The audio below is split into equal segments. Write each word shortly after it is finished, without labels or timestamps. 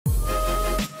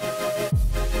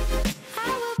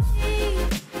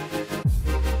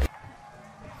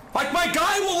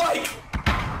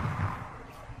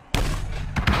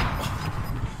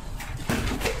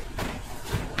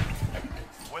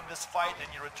point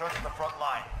and you return to the front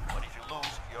line. But if you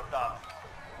lose, you're done.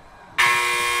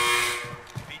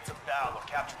 Beat them down or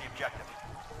capture the objective.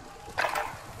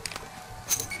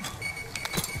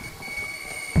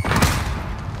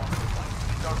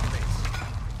 Return to base.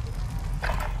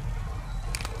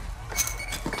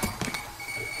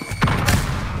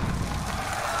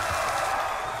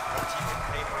 Your team can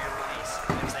pay for your release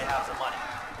if they have the money.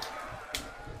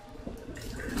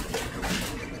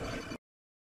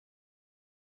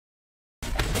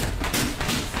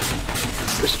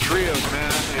 This trios,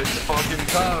 man, it's fucking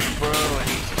tough, bro. And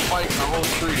he's fighting the whole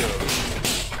trio.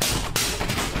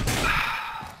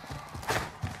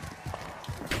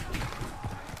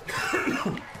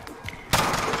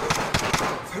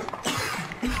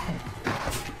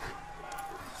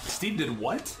 Steve did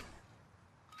what?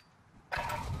 We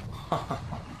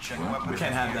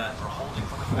can't have that. We're holding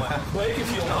for the weapon. Blake,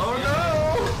 if you Oh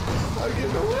no! I'm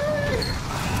getting away!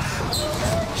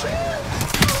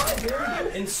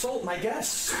 insult my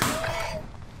guests.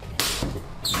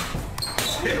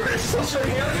 Such a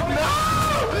no!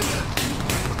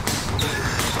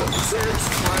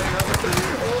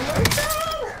 Oh my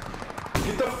god!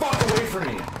 Get the fuck away from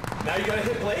me. Now you gotta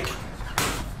hit Blake.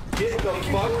 Get the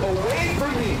fuck away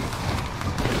from me.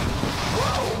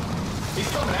 Whoa! He's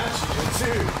coming at you,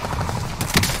 dude.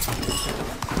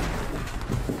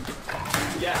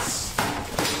 Yes.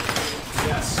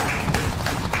 Yes.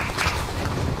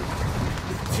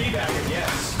 Teabagger,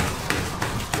 yes.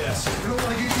 Yes. I don't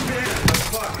want to get you back, but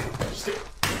fuck. Just get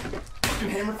fucking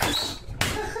hammer fist.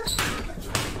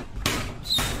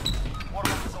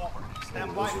 Warm-up is over.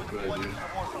 Stand by with the deployment to the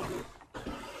war zone.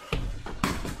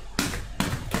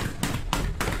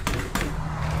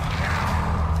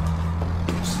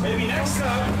 Maybe next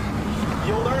time,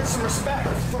 you'll learn some respect.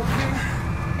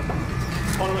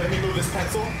 Wanna let me move this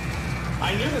pencil?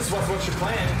 I knew this was what your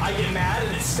plan. I get mad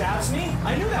and it stabs me?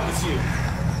 I knew that was you.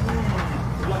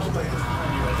 Lucky Blake was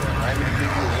behind you right there. I'm gonna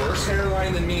give you a worse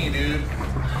hairline than me, dude.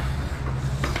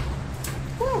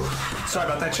 Whew. Sorry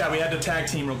about that, chat. We had to tag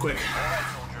team real quick. Alright,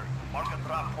 soldier. Mark a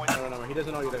drop point. No, he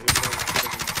doesn't know you're there.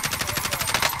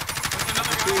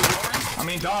 I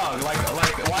mean, dog, like,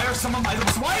 why are some of my,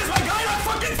 why is my guy not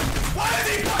fucking, why is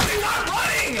he fucking not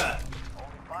running?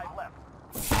 Only 5 left.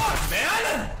 Fuck,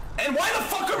 man! And why the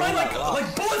fuck are I like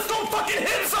bullets don't fucking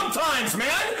hit sometimes,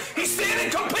 man? He's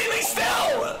standing completely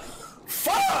still!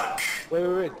 Fuck!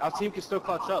 Wait. Our team can still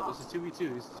clutch up. This is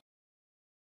 2v2. This is...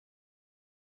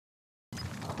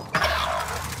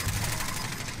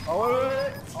 Oh,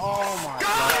 wait. Oh my god.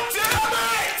 God damn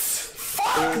it!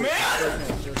 Fuck, man!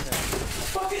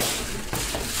 Fuck it!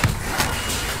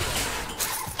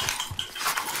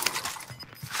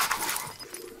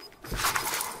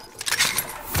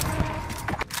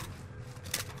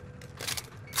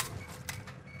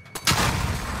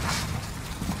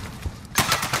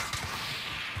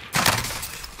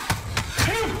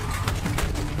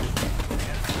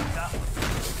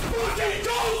 Fucking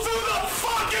go through the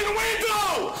fucking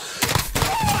window!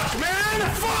 Fuck, man!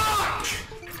 Fuck!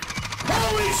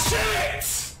 Holy shit!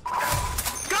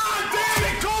 God damn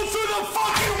it! Go through the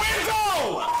fucking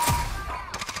window!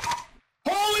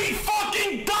 Holy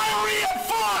fucking diarrhea!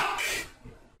 Fuck!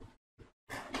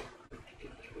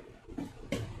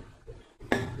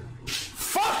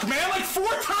 Fuck, man! Like 4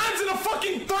 times in a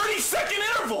fucking 30-second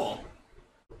interval!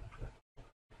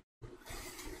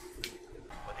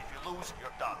 But if you lose,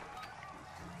 you're done.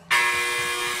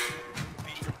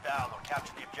 Beat them down or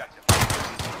capture the objective.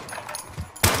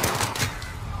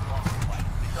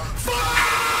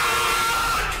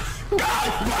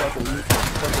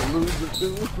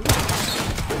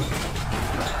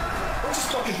 I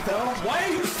just fucking fell. Why are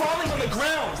you falling on the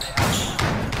ground?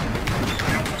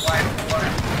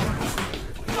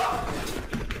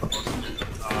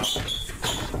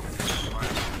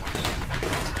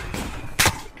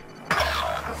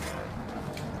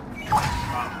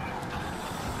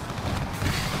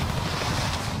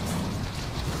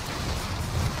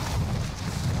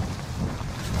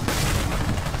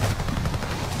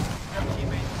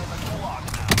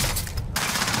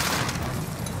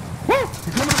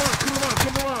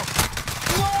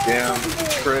 Damn,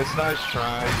 Chris, nice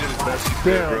try. You did his best you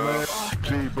could, bro.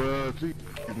 Gee, bro. Gee,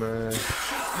 man.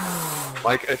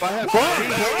 Like, if I had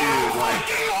dude, like...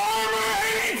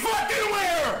 Fucking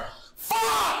where?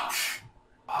 Fuck!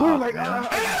 Dude, like, And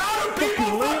other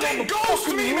people fucking ghost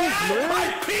me, man!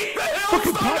 I peeked the hell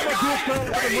from the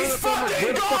guy, and he's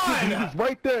fucking gone! He's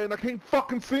right there, and I can't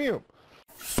fucking see him.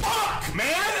 Fuck,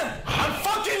 man! I'm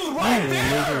fucking right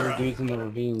there! Dudes in the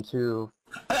ravine too.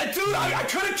 Dude, I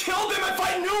could have killed him if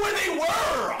I knew where they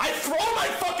were! I throw my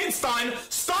fucking stun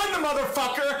the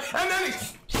motherfucker, and then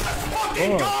fuck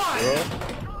fucking gone!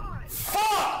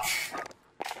 Fuck!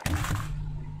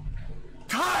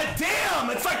 God damn!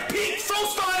 It's like peak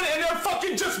Froston and they're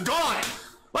fucking just gone!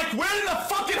 Like, where in the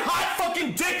fucking hot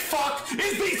fucking dick fuck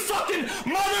is these fucking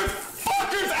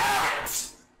motherfuckers at?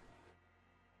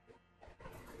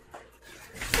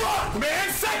 Fuck, man!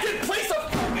 Second place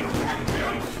of fucking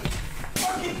goddamn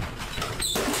fucking...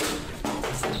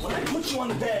 When I put you on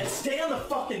the bed, stay on the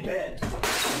fucking bed.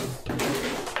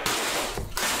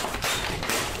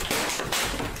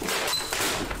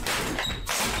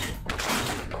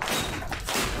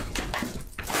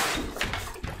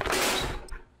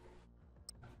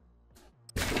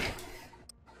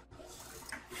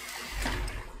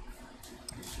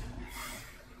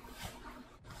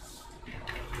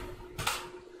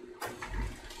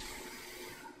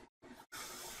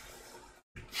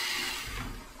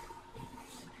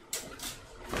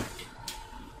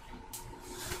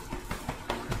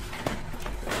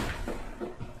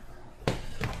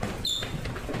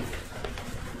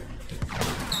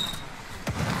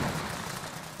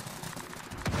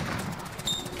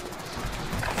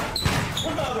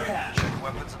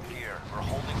 Weapons and gear. We're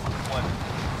holding for deployment.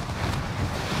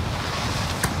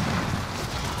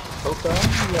 Okay,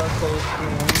 you are close to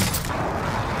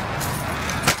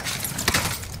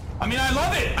I mean, I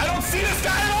love it! I don't see this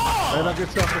guy at all! And I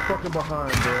get shot from fucking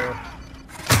behind, bro.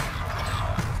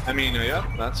 I mean, yep,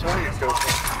 that's right. Go.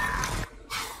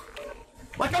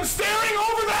 Like I'm staring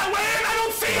over that way and I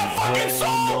don't see a fucking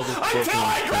soul until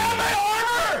I grab my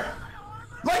armor!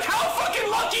 Like how fucking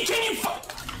lucky can you fucking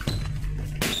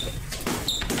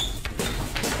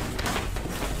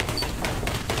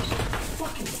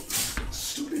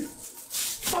stupid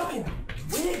fucking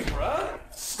wig, bruh!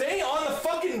 Stay on the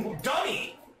fucking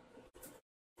dummy!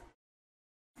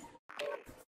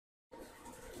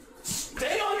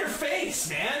 Stay on your face,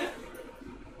 man!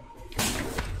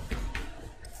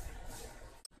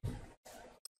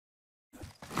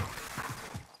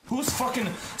 Whose fucking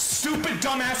stupid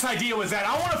dumbass idea was that?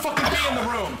 I want to fucking be in the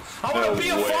room. I want to be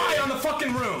a fly on the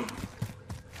fucking room.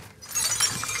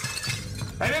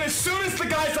 And then as soon as the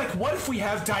guy's like, what if we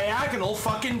have diagonal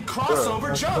fucking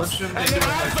crossover jumps? And then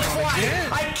as the fly,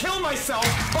 I kill myself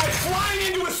by flying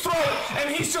into his throat, and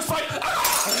he's just like,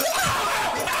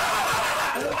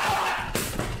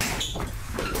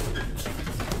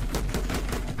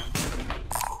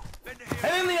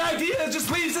 and then the idea just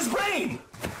leaves his brain.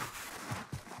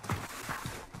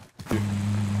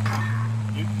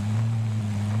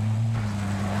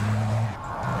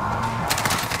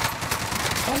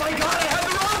 Oh my god, I had the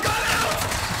wrong gun out!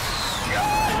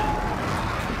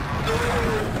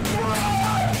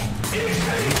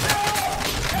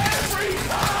 Every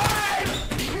time!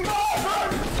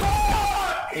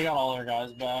 Motherfucker! We got all our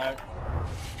guys back.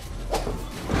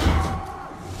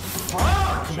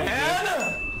 Fuck, man!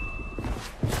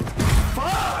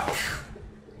 Fuck!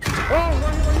 Oh,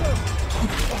 right here.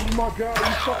 Oh my god, are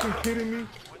you fucking kidding me?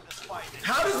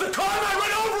 How does the car not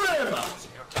run over him?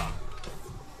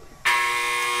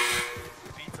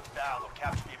 Beat them down. They'll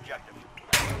capture the objective.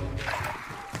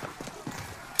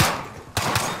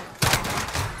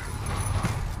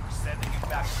 Sending you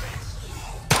back to base.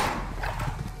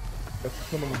 That's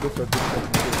some of the bits I did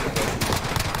fucking do.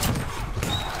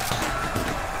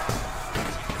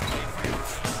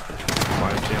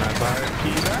 Why can't I buy a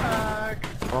key back?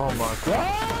 Oh my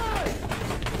god!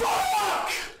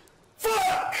 Fuck!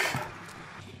 Fuck!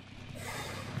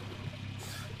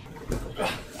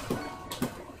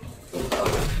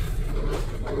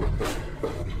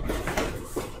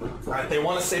 Alright, they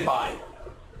want to say bye.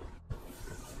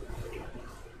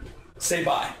 Say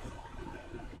bye.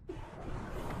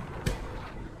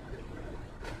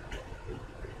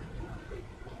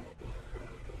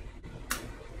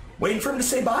 Waiting for him to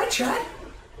say bye, chat?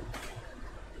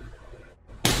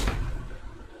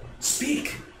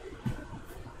 Speak.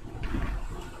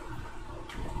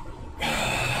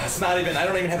 It's not even, I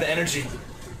don't even have the energy.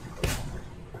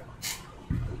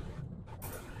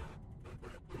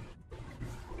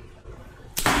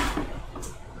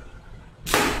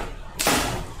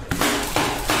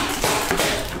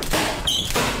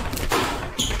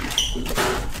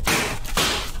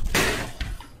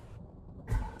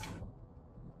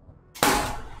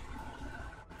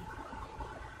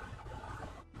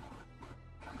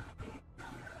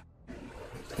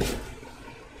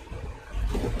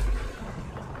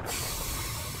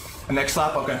 Next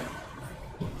stop? Okay.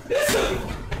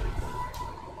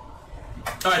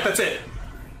 Alright, that's it.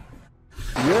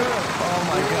 Yeah. Oh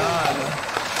my god.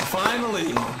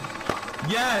 Finally.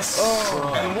 Yes.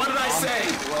 Oh. And what did I say?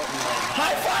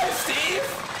 High five, Steve!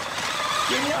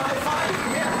 Give me a high five.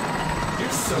 Come here.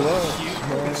 You're so cute.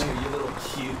 Look at you, you little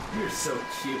cute. You're so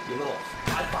cute, you little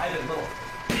high-fiving little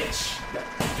bitch.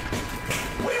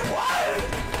 We won!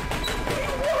 We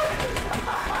won!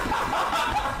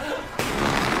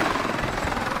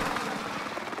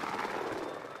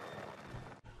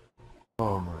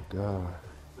 Oh my god.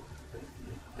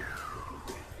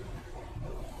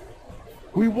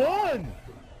 We won!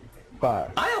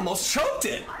 5. I almost choked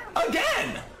it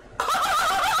again.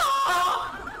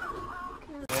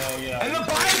 And the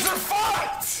buys are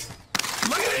fucked.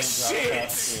 Look at this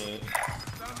shit.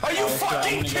 Are you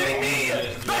fucking kidding me?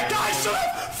 That guy should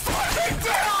have fucking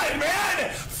died, man.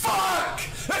 Fuck.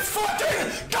 That's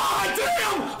fucking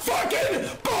goddamn fucking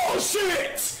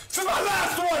bullshit. This is my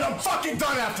last one. I'm fucking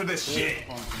done after this shit.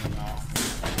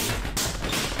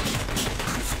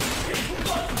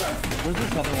 Where's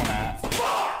this other one at?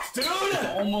 Fuck, dude!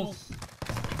 Almost.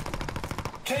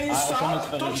 Can you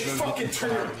stop? Don't you fucking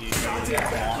turn your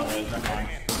goddamn back. Don't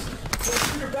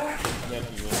turn your back.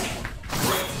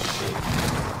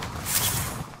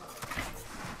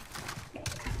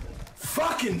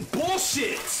 Fucking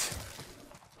bullshit!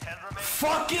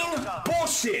 Fucking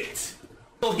bullshit!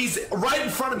 Well, he's right in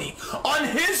front of me. On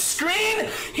his screen,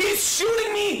 he's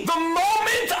shooting me the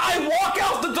moment I walk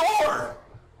out the door!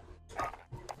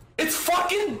 It's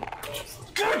fucking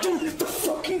good, dude. It's the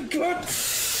fucking good.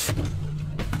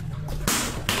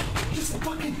 Just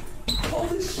fucking pull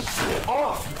this shit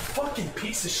off, you fucking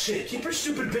piece of shit. Keep your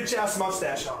stupid bitch ass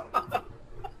mustache on.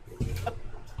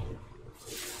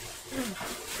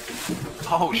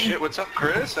 Oh shit, what's up,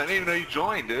 Chris? I didn't even know you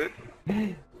joined, dude.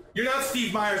 You're not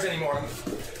Steve Myers anymore.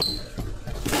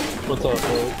 What's up,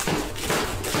 bro?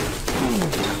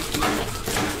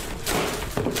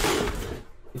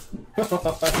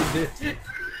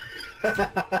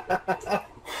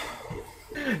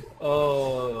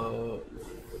 Oh,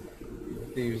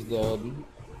 Steve's dead.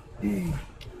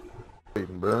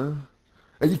 Bro.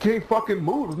 And you can't fucking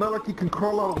move. It's not like you can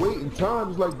crawl out of weight in time.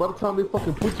 It's like by the time they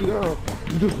fucking put you down,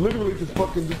 you just literally just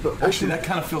fucking just Actually, that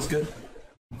kind of feels good.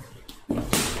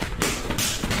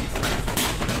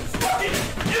 Fucking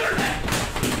internet!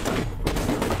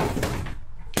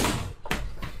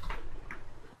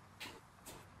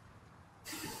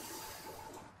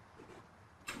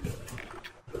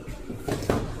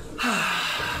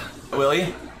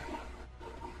 Willie?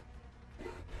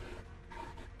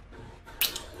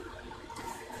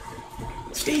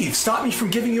 Steve, stop me from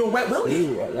giving you a wet willy.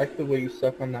 Ooh, I like the way you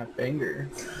suck on that finger.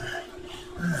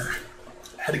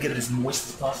 Had to get it as moist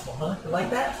as possible, huh? You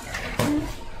like that?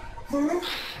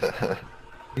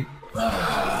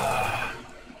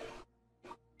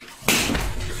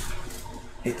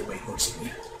 Hate the way it looks at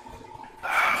me.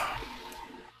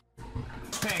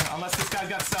 Ping, unless this guy's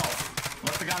got self.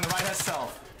 Unless the guy on the right has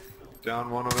self.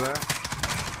 Down one over there.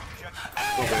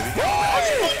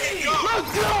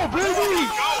 Let's go, baby!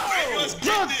 Let's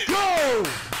go!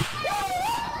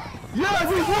 Yeah,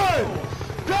 we won!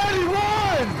 Daddy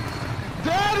won!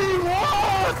 Daddy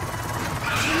won!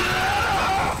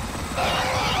 Yeah!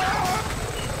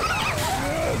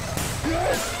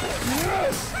 Yes!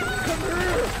 Yes! Come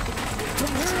here!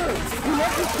 Come here! We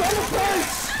have to celebrate!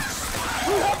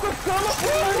 We have to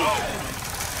celebrate!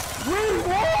 We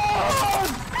won!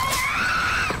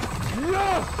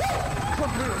 Yes!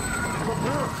 Come here! Come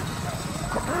here!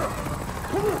 Come here!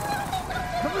 Come here!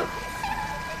 Come here!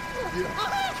 Yeah.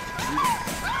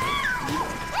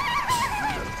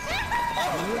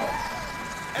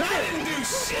 And I didn't do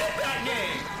shit that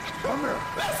game! Come here!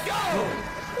 Let's go!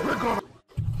 We're gonna...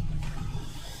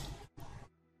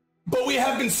 But we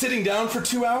have been sitting down for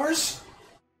 2 hours.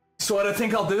 So what I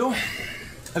think I'll do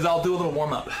is I'll do a little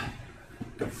warm-up.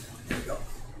 Here we go.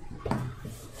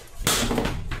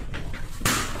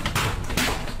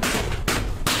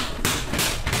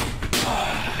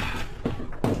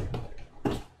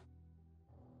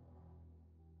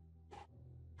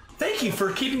 Thank you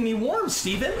for keeping me warm,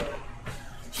 Steven.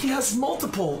 He has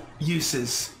multiple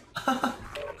uses.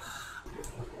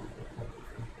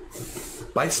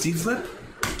 Bite Steve's lip?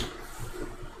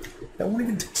 That won't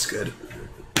even taste good.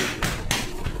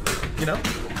 You know?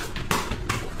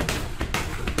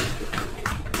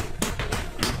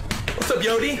 What's up,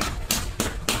 Yodi?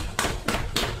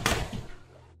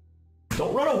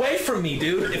 Don't run away from me,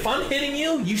 dude. If I'm hitting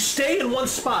you, you stay in one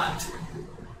spot.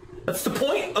 That's the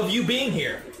point of you being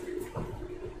here.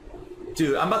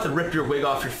 Dude, I'm about to rip your wig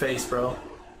off your face, bro.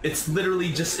 It's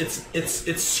literally just,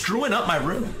 it's screwing up my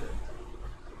room.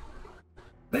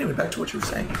 But anyway, back to what you were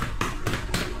saying.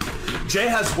 Jay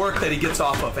has work that he gets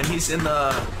off of, and he's in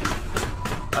the...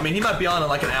 I mean, he might be on in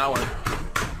like an hour.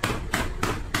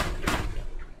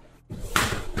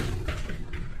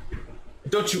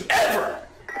 Don't you ever